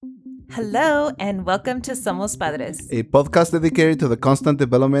Hello, and welcome to Somos Padres. A podcast dedicated to the constant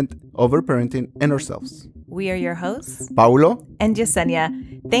development of our parenting and ourselves. We are your hosts, Paulo and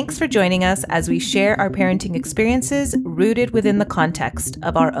Yesenia. Thanks for joining us as we share our parenting experiences rooted within the context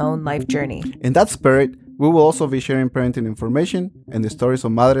of our own life journey. In that spirit, we will also be sharing parenting information and the stories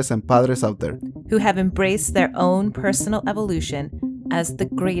of madres and padres out there who have embraced their own personal evolution as the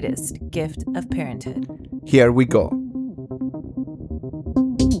greatest gift of parenthood. Here we go.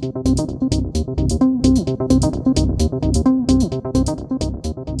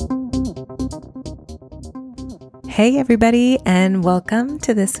 Hey everybody, and welcome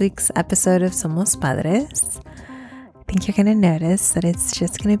to this week's episode of Somos Padres. I think you're going to notice that it's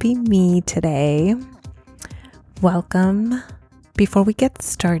just going to be me today. Welcome. Before we get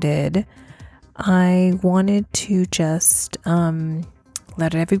started, I wanted to just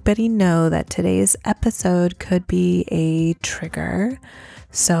let everybody know that today's episode could be a trigger.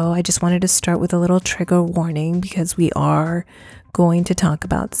 So I just wanted to start with a little trigger warning because we are going to talk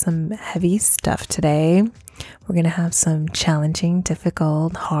about some heavy stuff today. We're going to have some challenging,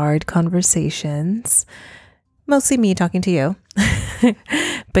 difficult, hard conversations. Mostly me talking to you.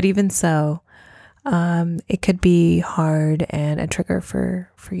 But even so, it could be hard and a trigger for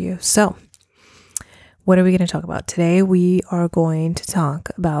you. So what are we going to talk about? Today we are going to talk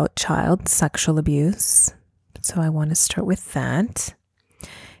about child sexual abuse. So I want to start with that.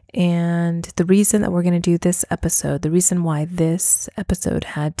 And the reason that we're going to do this episode, the reason why this episode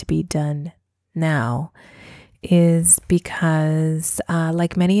had to be done now is because,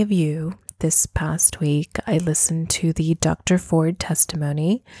 like many of you, this past week, I listened to the Dr. Ford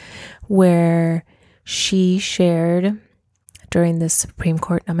testimony where she shared during the Supreme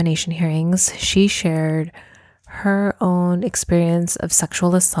Court nomination hearings, she shared her own experience of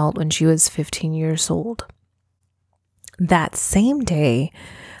sexual assault when she was 15 years old. That same day,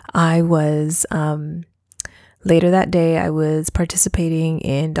 later that day, I was participating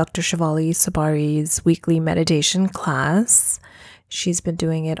in Dr. Shivali Sabari's weekly meditation class. She's been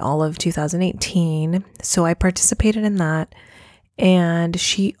doing it all of 2018. So I participated in that. And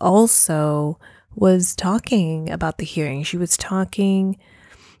she also was talking about the hearing. She was talking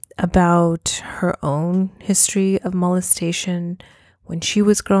about her own history of molestation when she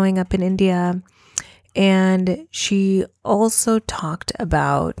was growing up in India. And she also talked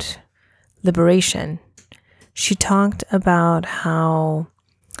about liberation. She talked about how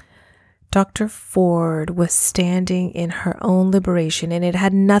Dr. Ford was standing in her own liberation, and it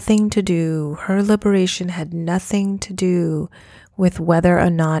had nothing to do, her liberation had nothing to do with whether or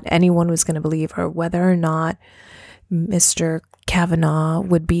not anyone was going to believe her, whether or not Mr. Kavanaugh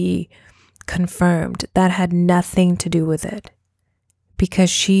would be confirmed. That had nothing to do with it. Because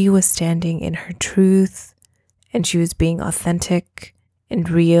she was standing in her truth and she was being authentic and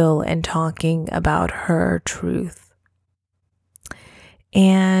real and talking about her truth.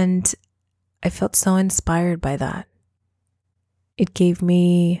 And I felt so inspired by that. It gave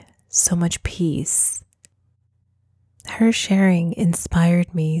me so much peace. Her sharing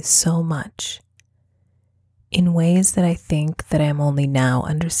inspired me so much in ways that I think that I'm only now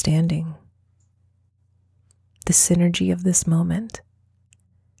understanding. The synergy of this moment.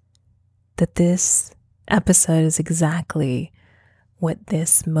 That this episode is exactly what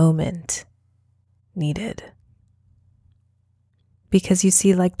this moment needed. Because you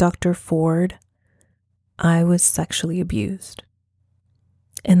see, like Dr. Ford, I was sexually abused.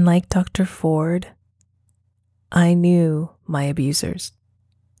 And like Dr. Ford, I knew my abusers.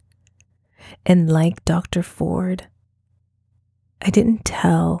 And like Dr. Ford, I didn't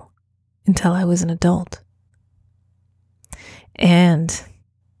tell until I was an adult. And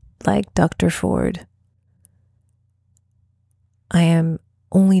like Dr. Ford, I am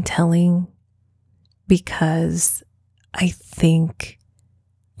only telling because I think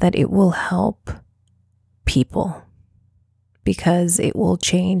that it will help people, because it will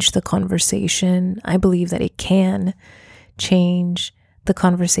change the conversation. I believe that it can change the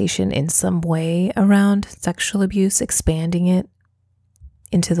conversation in some way around sexual abuse, expanding it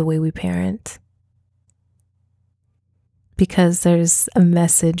into the way we parent. Because there's a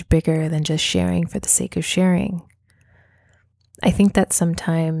message bigger than just sharing for the sake of sharing. I think that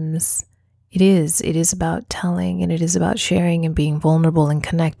sometimes it is about telling, and it is about sharing and being vulnerable and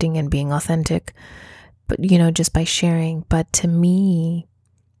connecting and being authentic, but just by sharing. But to me,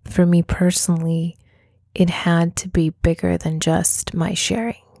 for me personally, it had to be bigger than just my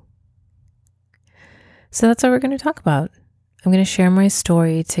sharing. So that's what we're going to talk about. I'm going to share my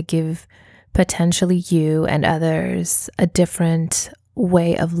story to give potentially you and others a different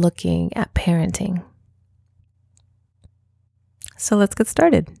way of looking at parenting. So let's get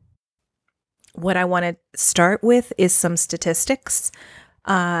started. what I want to start with is some statistics.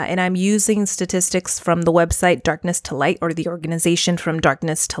 And I'm using statistics from the website Darkness to Light, or the organization From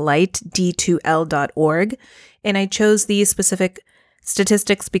Darkness to Light, d2l.org. And I chose these specific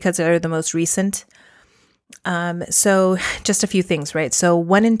statistics because they're the most recent. So just a few things, right? So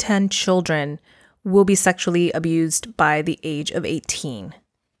 1 in 10 children will be sexually abused by the age of 18.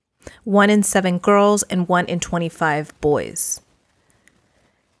 1 in 7 girls and 1 in 25 boys.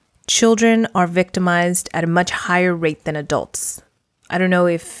 Children are victimized at a much higher rate than adults. I don't know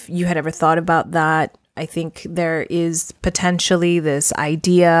if you had ever thought about that. I think there is potentially this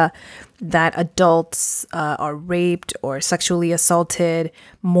idea that adults are raped or sexually assaulted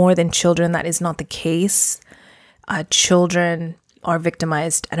more than children. That is not the case. Children are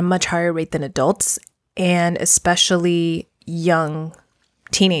victimized at a much higher rate than adults, and especially young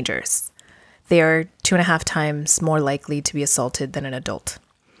teenagers. They are 2.5 times more likely to be assaulted than an adult.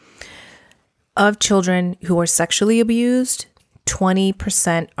 Of children who are sexually abused,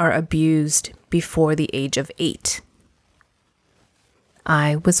 20% are abused before the age of 8.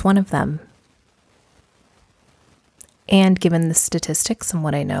 I was one of them. And given the statistics and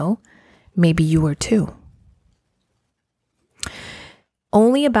what I know, maybe you were too.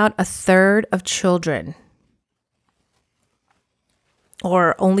 Only about a third of children,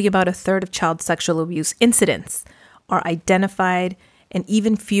 or only about a third of child sexual abuse incidents are identified, and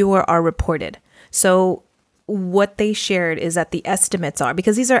even fewer are reported. So what they shared is that the estimates are,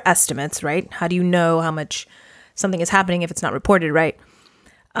 because these are estimates, right? How do you know how much something is happening if it's not reported, right?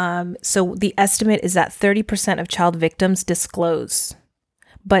 So the estimate is that 30% of child victims disclose.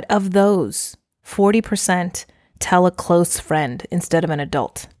 But of those, 40% tell a close friend instead of an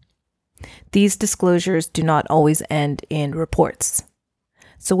adult. These disclosures do not always end in reports.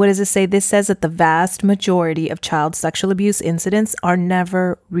 So what does it say? This says that the vast majority of child sexual abuse incidents are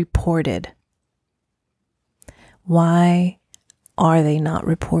never reported. Why are they not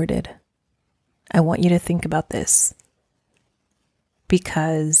reported? I want you to think about this,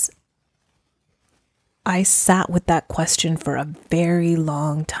 because I sat with that question for a very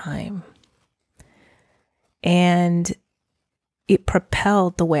long time, and it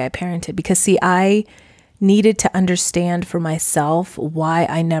propelled the way I parented. Because see, I needed to understand for myself why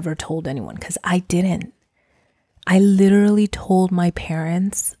I never told anyone, because I didn't. I literally told my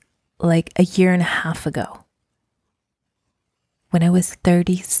parents like 1.5 years ago, when I was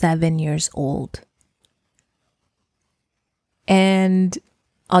 37 years old. And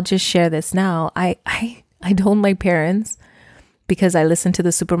I'll just share this now. I told my parents because I listened to the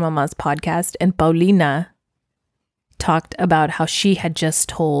Supermamas podcast, and Paulina talked about how she had just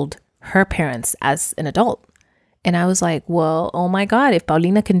told her parents as an adult. And I was like, well, oh my God, if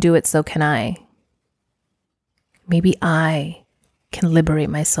Paulina can do it, so can I. Maybe I can liberate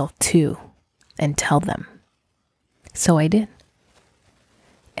myself too and tell them. So I did.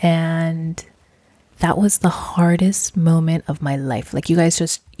 And that was the hardest moment of my life. Like, you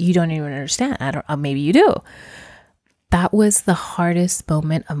guys you don't even understand. Maybe you do. That was the hardest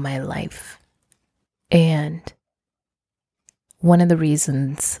moment of my life. And one of the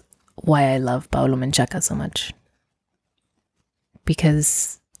reasons why I love Paulo Menchaca so much,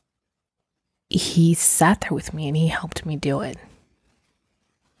 because he sat there with me and he helped me do it.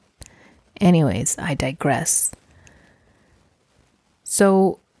 Anyways, I digress.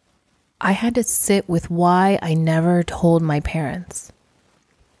 So I had to sit with why I never told my parents.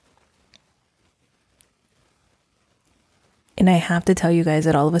 And I have to tell you guys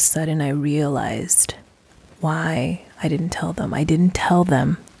that all of a sudden I realized why I didn't tell them. I didn't tell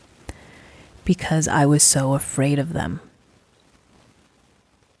them because I was so afraid of them.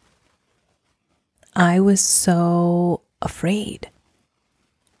 I was so afraid.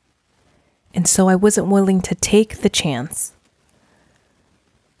 And so I wasn't willing to take the chance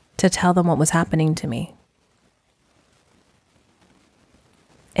to tell them what was happening to me.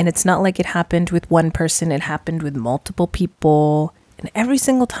 And it's not like it happened with one person, it happened with multiple people. And every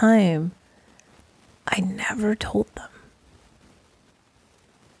single time, I never told them.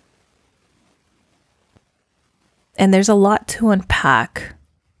 And there's a lot to unpack,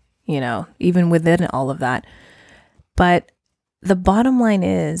 even within all of that. But the bottom line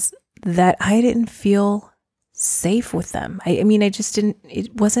is that I didn't feel safe with them. I mean, I just didn't,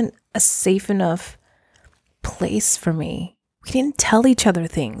 it wasn't a safe enough place for me. We didn't tell each other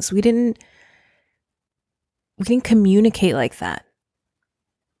things. We didn't communicate like that.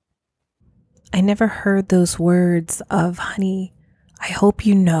 I never heard those words of, honey, I hope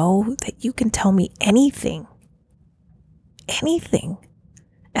you know that you can tell me anything. Anything.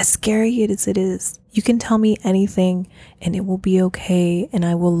 As scary as it is, you can tell me anything and it will be okay and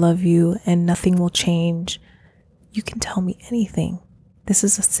I will love you and nothing will change. You can tell me anything. This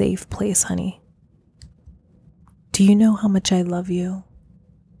is a safe place, honey. Do you know how much I love you?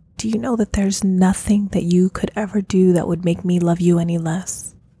 Do you know that there's nothing that you could ever do that would make me love you any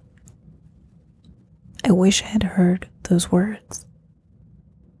less? I wish I had heard those words.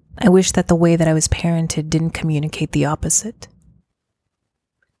 I wish that the way that I was parented didn't communicate the opposite.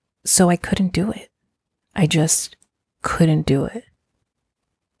 So I couldn't do it. I just couldn't do it.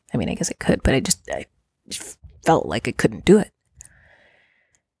 I mean, I guess I could, but I just felt like I couldn't do it.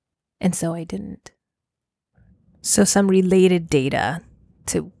 And so I didn't. So some related data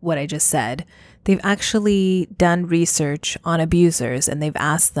to what I just said, they've actually done research on abusers and they've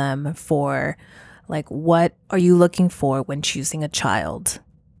asked them for, like, what are you looking for when choosing a child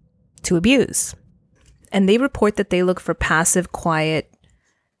to abuse? And they report that they look for passive, quiet,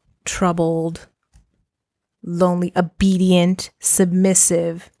 troubled, lonely, obedient,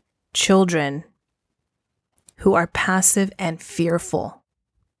 submissive children who are passive and fearful.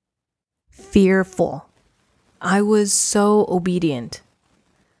 Fearful. I was so obedient.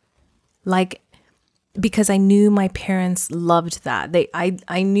 Like, because I knew my parents loved that.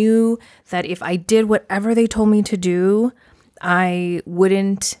 I knew that if I did whatever they told me to do, I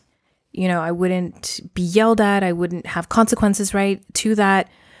wouldn't be yelled at. I wouldn't have consequences, right, to that.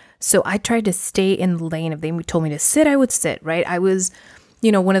 So I tried to stay in the lane. If they told me to sit, I would sit, right? I was,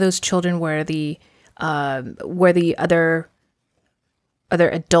 one of those children where the other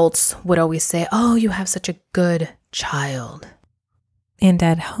adults would always say, "Oh, you have such a good child." And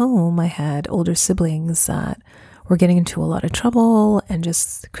at home, I had older siblings that were getting into a lot of trouble and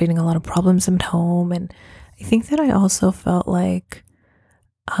just creating a lot of problems at home. And I think that I also felt like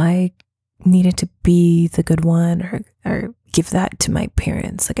I needed to be the good one or give that to my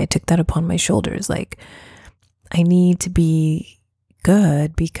parents. Like, I took that upon my shoulders. Like, I need to be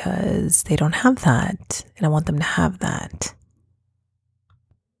good because they don't have that and I want them to have that.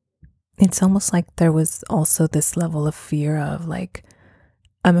 It's almost like there was also this level of fear of, like,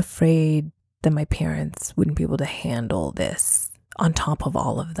 I'm afraid that my parents wouldn't be able to handle this on top of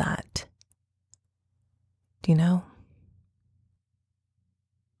all of that. Do you know?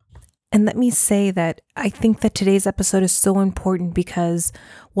 And let me say that I think that today's episode is so important because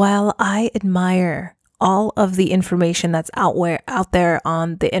while I admire all of the information that's out there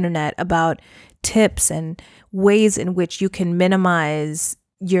on the internet about tips and ways in which you can minimize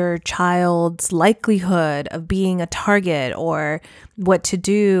your child's likelihood of being a target or what to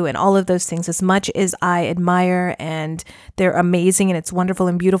do and all of those things, as much as I admire and they're amazing and it's wonderful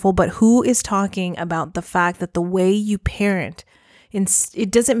and beautiful, but who is talking about the fact that the way you parent, it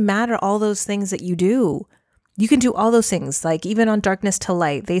doesn't matter all those things that you do. You can do all those things. Like, even on Darkness to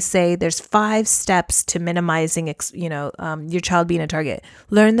Light, they say there's 5 steps to minimizing, your child being a target.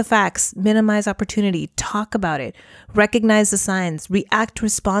 Learn the facts, minimize opportunity, talk about it, recognize the signs, react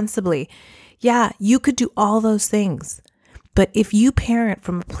responsibly. Yeah, you could do all those things. But if you parent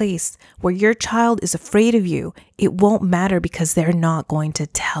from a place where your child is afraid of you, it won't matter because they're not going to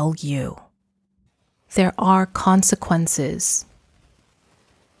tell you. There are consequences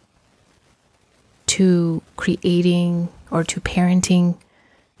to creating or to parenting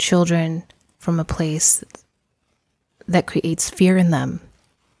children from a place that creates fear in them.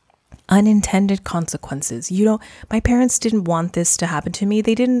 Unintended consequences. My parents didn't want this to happen to me.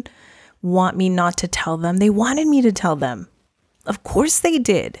 They didn't want me not to tell them. They wanted me to tell them. Of course they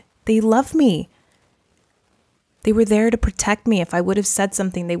did. They love me. They were there to protect me. If I would have said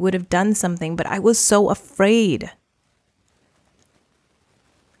something, they would have done something, but I was so afraid.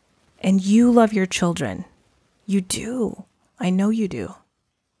 And you love your children. You do. I know you do.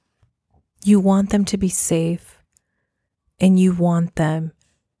 You want them to be safe, and you want them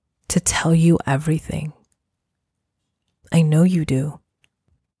to tell you everything. I know you do.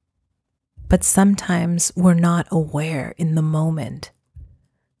 But sometimes we're not aware in the moment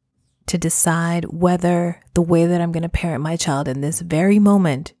to decide whether the way that I'm going to parent my child in this very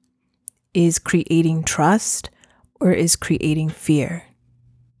moment is creating trust or is creating fear,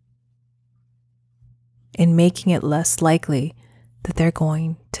 and making it less likely that they're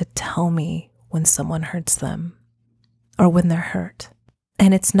going to tell me when someone hurts them or when they're hurt.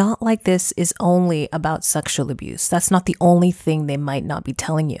 And it's not like this is only about sexual abuse. That's not the only thing they might not be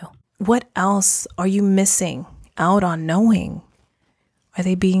telling you. What else are you missing out on knowing? Are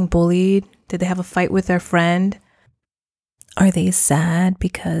they being bullied? Did they have a fight with their friend? Are they sad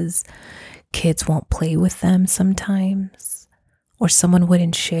because kids won't play with them sometimes? Or someone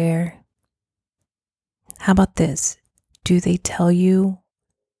wouldn't share? How about this? Do they tell you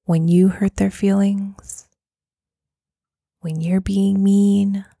when you hurt their feelings, when you're being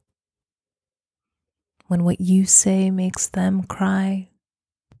mean, when what you say makes them cry,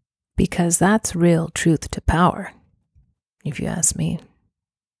 because that's real truth to power, if you ask me,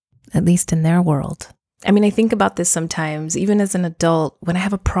 at least in their world. I mean, I think about this sometimes, even as an adult, when I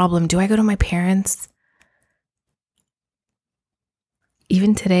have a problem, do I go to my parents?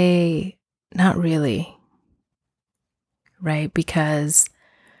 Even today, not really, right? Because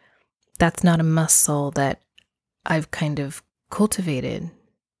that's not a muscle that I've kind of cultivated,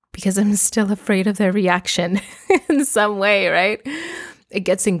 because I'm still afraid of their reaction in some way, right? It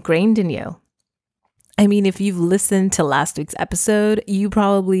gets ingrained in you. I mean, if you've listened to last week's episode, you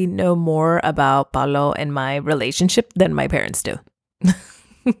probably know more about Paulo and my relationship than my parents do.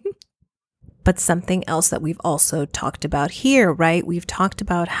 But something else that we've also talked about here, right? We've talked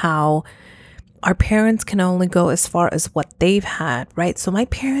about how our parents can only go as far as what they've had, right? So my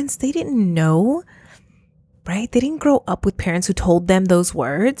parents, they didn't know, right? They didn't grow up with parents who told them those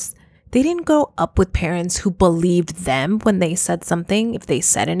words. They didn't grow up with parents who believed them when they said something, if they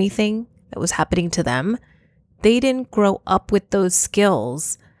said anything that was happening to them. They didn't grow up with those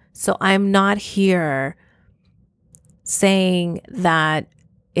skills. So I'm not here saying that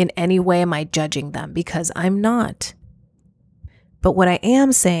in any way am I judging them, because I'm not. But what I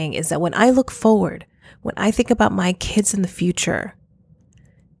am saying is that when I look forward, when I think about my kids in the future,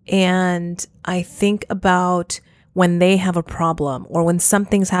 and I think about when they have a problem or when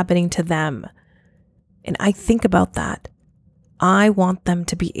something's happening to them, and I think about that, I want them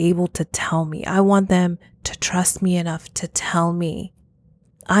to be able to tell me. I want them to trust me enough to tell me.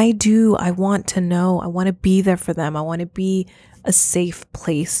 I do. I want to know. I want to be there for them. I want to be a safe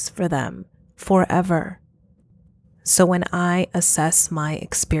place for them forever. So when I assess my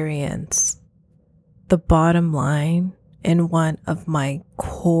experience, the bottom line and one of my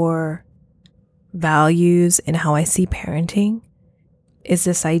core values in how I see parenting is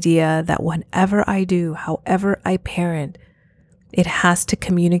this idea that whenever I do, however I parent, it has to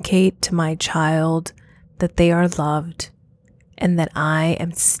communicate to my child that they are loved and that I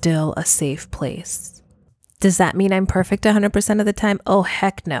am still a safe place. Does that mean I'm perfect 100% of the time? Oh,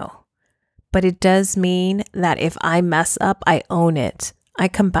 heck no. But it does mean that if I mess up, I own it. I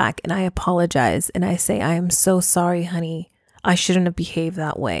come back and I apologize and I say, I am so sorry, honey. I shouldn't have behaved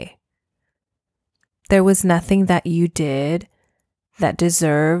that way. There was nothing that you did that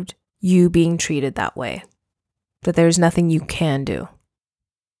deserved you being treated that way. That there's nothing you can do.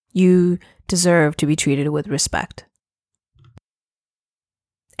 You deserve to be treated with respect.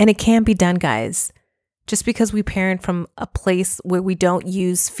 And it can be done, guys. Just because we parent from a place where we don't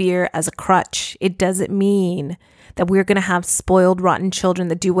use fear as a crutch, it doesn't mean that we're going to have spoiled, rotten children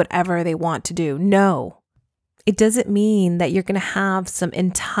that do whatever they want to do. No. It doesn't mean that you're going to have some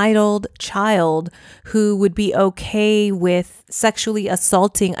entitled child who would be okay with sexually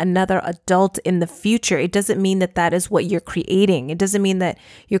assaulting another adult in the future. It doesn't mean that that is what you're creating. It doesn't mean that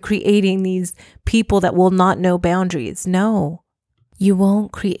you're creating these people that will not know boundaries. No, you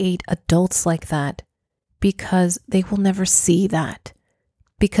won't create adults like that because they will never see that,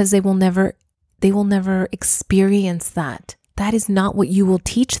 because they will never experience that. That is not what you will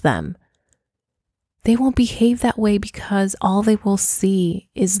teach them. They won't behave that way because all they will see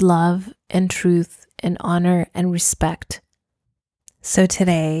is love and truth and honor and respect. So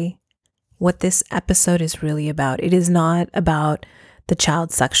today, what this episode is really about, it is not about the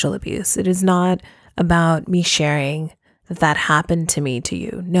child's sexual abuse. It is not about me sharing that happened to me to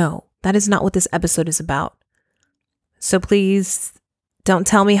you. No, that is not what this episode is about. So please don't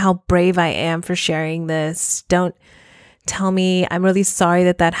tell me how brave I am for sharing this. Don't tell me I'm really sorry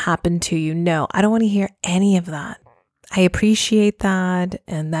that happened to you. No, I don't want to hear any of that. I appreciate that.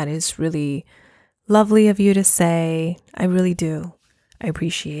 And that is really lovely of you to say. I really do. I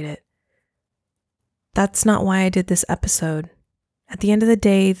appreciate it. That's not why I did this episode. At the end of the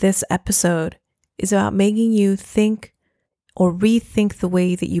day, this episode is about making you think or rethink the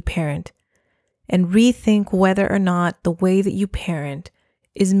way that you parent, and rethink whether or not the way that you parent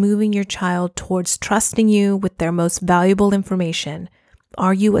is moving your child towards trusting you with their most valuable information.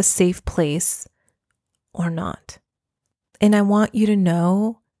 Are you a safe place or not? And I want you to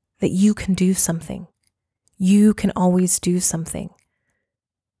know that you can do something. You can always do something.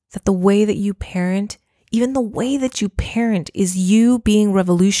 That the way that you parent, even the way that you parent, is you being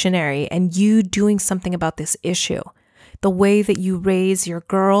revolutionary and you doing something about this issue. The way that you raise your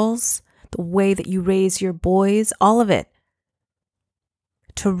girls, the way that you raise your boys, all of it.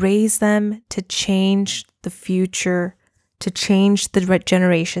 To raise them, to change the future, to change the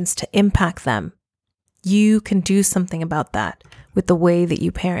generations, to impact them. You can do something about that with the way that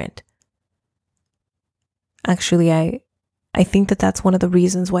you parent. Actually, I think that that's one of the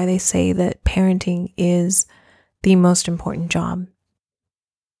reasons why they say that parenting is the most important job.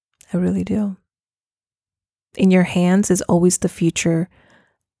 I really do. In your hands is always the future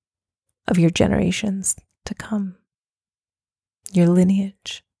of your generations to come. Your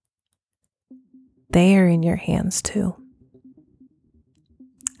lineage. They are in your hands too.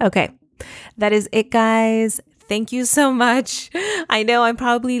 Okay, that is it, guys. Thank you so much. I know I'm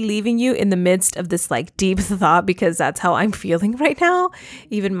probably leaving you in the midst of this deep thought because that's how I'm feeling right now.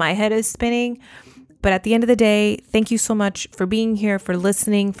 Even my head is spinning. But at the end of the day, thank you so much for being here, for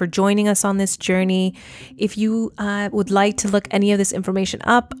listening, for joining us on this journey. If you would like to look any of this information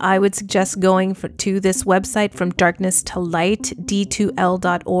up, I would suggest going to this website, From Darkness to Light,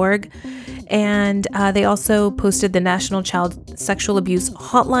 d2l.org. And they also posted the National Child Sexual Abuse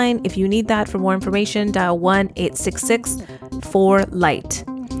Hotline. If you need that for more information, dial 1-866-4-LIGHT.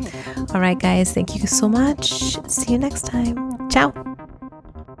 All right, guys, thank you so much. See you next time. Ciao.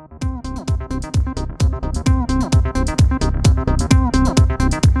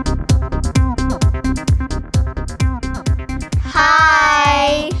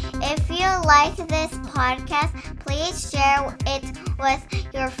 Hi! If you like this podcast, please share it with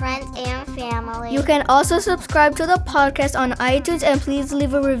your friends and family. You can also subscribe to the podcast on iTunes and please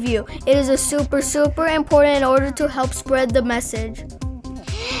leave a review. It is super important in order to help spread the message.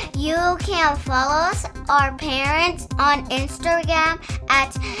 You can follow us, our parents, on Instagram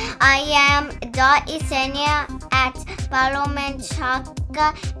at iam.isenia, at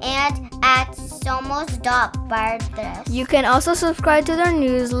palomenchaca, and at somos.padres. You can also subscribe to their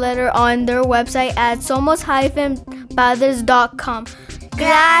newsletter on their website at somos-padres.com.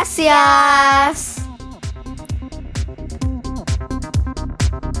 Gracias!